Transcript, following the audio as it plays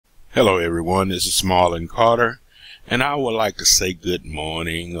Hello everyone, this is Marlin and I would like to say good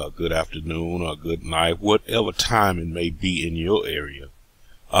morning or good afternoon or good night, whatever time it may be in your area.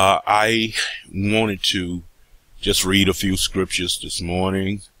 I wanted to just read a few scriptures this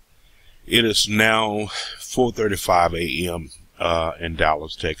morning. It is now 4:35 a.m. In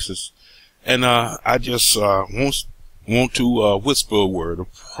Dallas, Texas, and I just want to whisper a word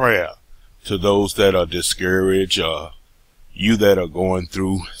of prayer to those that are discouraged, you that are going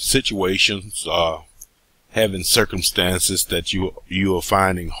through situations, having circumstances that you are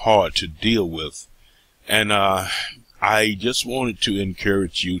finding hard to deal with. And I just wanted to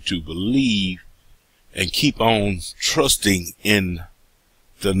encourage you to believe and keep on trusting in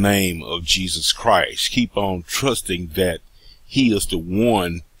the name of Jesus Christ. Keep on trusting that He is the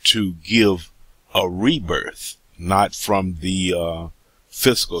one to give a rebirth, not from the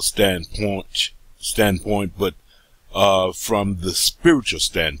physical standpoint, but from the spiritual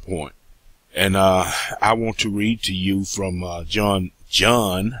standpoint. And I want to read to you from St.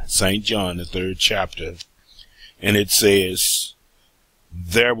 John, the 3rd chapter. And it says,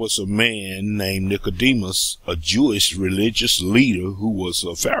 "There was a man named Nicodemus, a Jewish religious leader who was a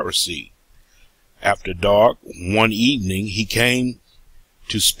Pharisee. After dark, one evening, he came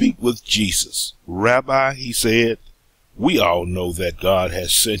to speak with Jesus. 'Rabbi,' he said, 'we all know that God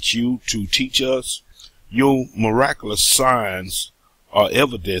has sent you to teach us. Your miraculous signs are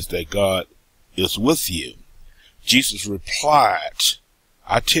evidence that God is with you.' Jesus replied,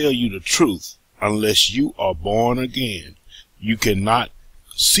 'I tell you the truth, unless you are born again, you cannot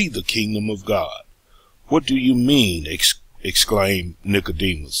see the kingdom of God.' 'What do you mean?' exclaimed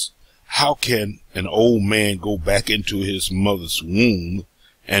Nicodemus. 'How can an old man go back into his mother's womb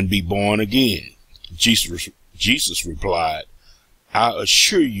and be born again?' Jesus replied, 'I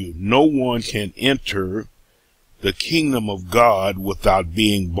assure you, no one can enter the kingdom of God without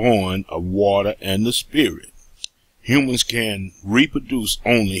being born of water and the Spirit. Humans can reproduce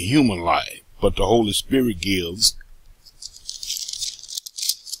only human life, but the Holy Spirit gives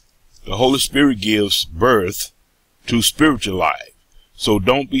birth to spiritual life. So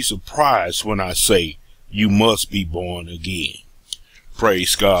don't be surprised when I say you must be born again.'"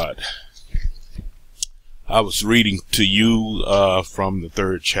 Praise God. I was reading to you from the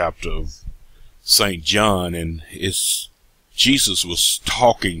 3rd chapter of St. John, and Jesus was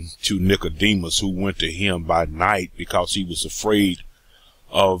talking to Nicodemus, who went to him by night because he was afraid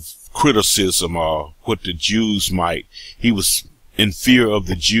of criticism or what the Jews might. He was in fear of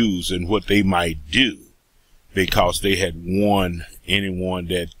the Jews and what they might do, because they had warned anyone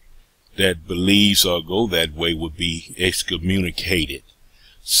that believes or go that way would be excommunicated.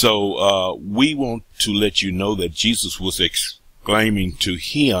 So we want to let you know that Jesus was explaining to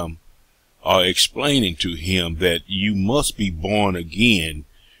him that you must be born again.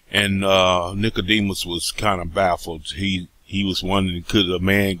 And Nicodemus was kind of baffled. He was wondering, could a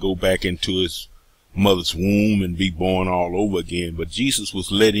man go back into his mother's womb and be born all over again? But Jesus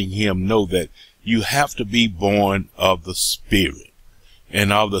was letting him know that you have to be born of the Spirit.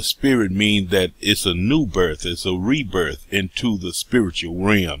 And of the Spirit means that it's a new birth, it's a rebirth into the spiritual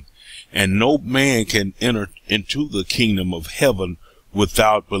realm. And no man can enter into the kingdom of heaven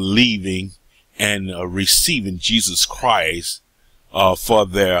without believing and receiving Jesus Christ for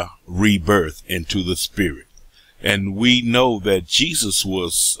their rebirth into the Spirit. And we know that Jesus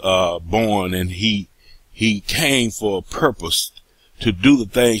was born, and he came for a purpose to do the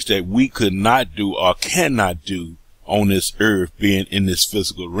things that we could not do or cannot do on this earth, being in this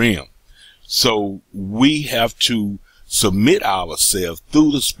physical realm. So we have to submit ourselves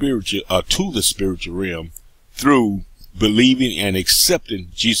through the spiritual to the spiritual realm through believing and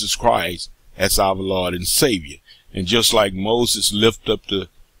accepting Jesus Christ as our Lord and Savior. And just like Moses lifted up the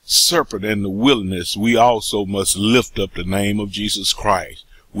serpent in the wilderness, we also must lift up the name of Jesus Christ.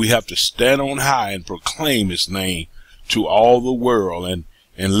 We have to stand on high and proclaim His name to all the world,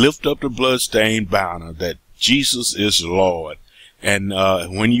 and lift up the bloodstained banner that Jesus is Lord. And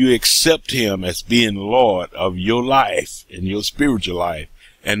when you accept Him as being Lord of your life and your spiritual life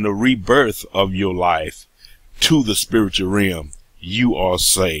and the rebirth of your life to the spiritual realm, you are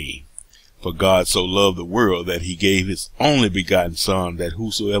saved. For God so loved the world that He gave His only begotten Son, that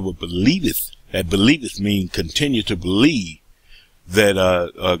whosoever believeth, that believeth means continue to believe, that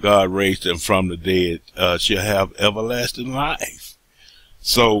God raised Him from the dead, shall have everlasting life.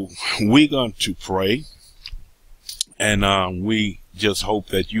 So we're going to pray. And we just hope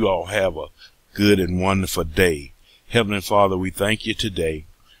that you all have a good and wonderful day. Heavenly Father, we thank you today.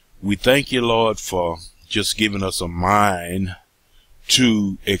 We thank you, Lord, for just giving us a mind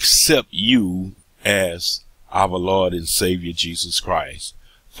to accept you as our Lord and Savior, Jesus Christ.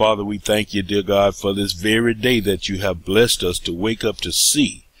 Father, we thank you, dear God, for this very day that you have blessed us to wake up to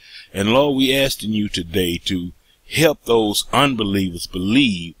see. And Lord, we asking you today to help those unbelievers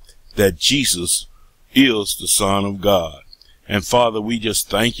believe that Jesus is the Son of God. And Father, we just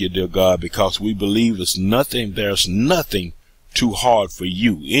thank you, dear God, because we believe there's nothing too hard for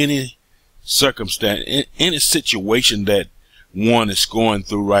you. Any circumstance, any situation that one is going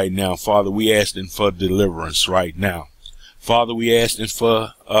through right now, Father, we asking for deliverance right now. Father, we asking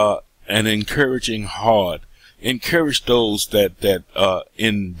for an encouraging heart. Encourage those that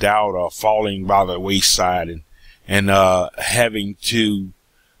in doubt or falling by the wayside and having to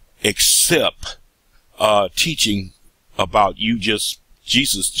accept teaching about Jesus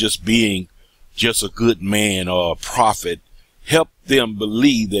just being just a good man or a prophet. Help them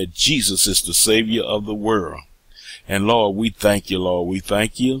believe that Jesus is the Savior of the world. And Lord, we thank you, Lord. We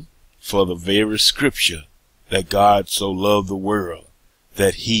thank you for the very scripture that God so loved the world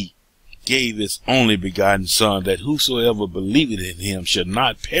that he gave his only begotten Son, that whosoever believeth in him shall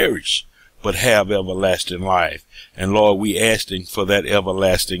not perish, but have everlasting life. And Lord, we asking for that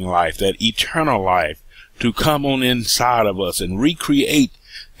everlasting life, that eternal life, to come on inside of us and recreate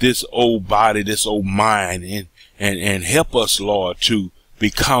this old body, this old mind, and help us, Lord, to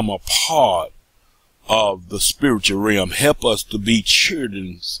become a part of the spiritual realm. Help us to be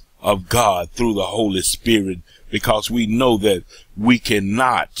children of God through the Holy Spirit, because we know that we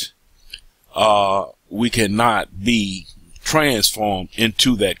cannot be transformed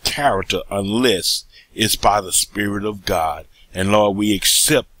into that character unless it's by the Spirit of God. And Lord, we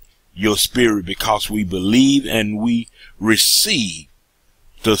accept your Spirit because we believe and we receive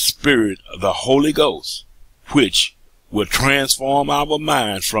the Spirit of the Holy Ghost, which will transform our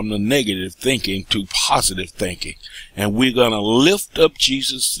minds from the negative thinking to positive thinking. And we're going to lift up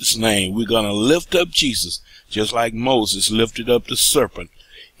Jesus' name. We're going to lift up Jesus just like Moses lifted up the serpent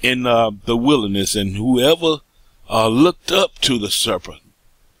in the wilderness. And whoever looked up to the serpent,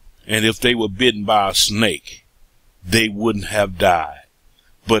 and if they were bitten by a snake, they wouldn't have died.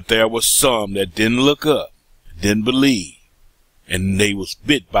 But there were some that didn't look up, didn't believe, and they was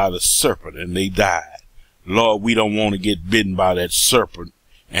bit by the serpent and they died. Lord, we don't want to get bitten by that serpent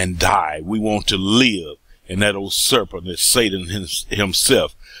and die. We want to live. And that old serpent is Satan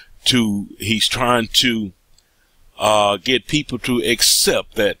himself. He's trying to get people to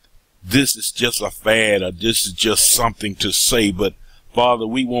accept that this is just a fad or this is just something to say. But Father,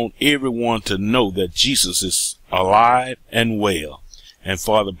 we want everyone to know that Jesus is alive and well. And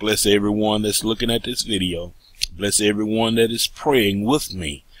Father, bless everyone that's looking at this video. Bless everyone that is praying with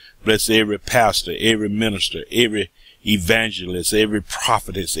me. Bless every pastor, every minister, every evangelist, every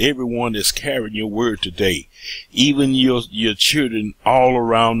prophetess, everyone that's carrying your word today. Even your children all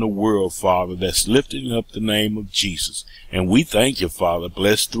around the world, Father, that's lifting up the name of Jesus. And we thank you, Father.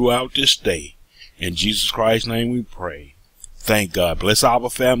 Bless throughout this day. In Jesus Christ's name we pray. Thank God. Bless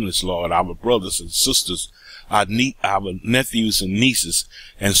our families, Lord, our brothers and sisters, our nephews and nieces,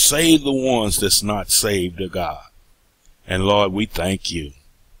 and save the ones that's not saved, to God. And Lord, we thank you.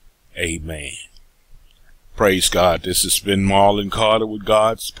 Amen. Praise God. This has been Marlin Carter with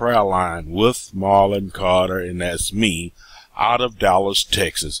God's Prayer Line with Marlin Carter, and that's me out of Dallas,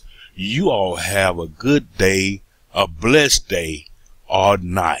 Texas. You all have a good day, a blessed day or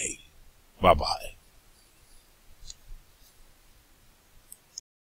night. Bye-bye.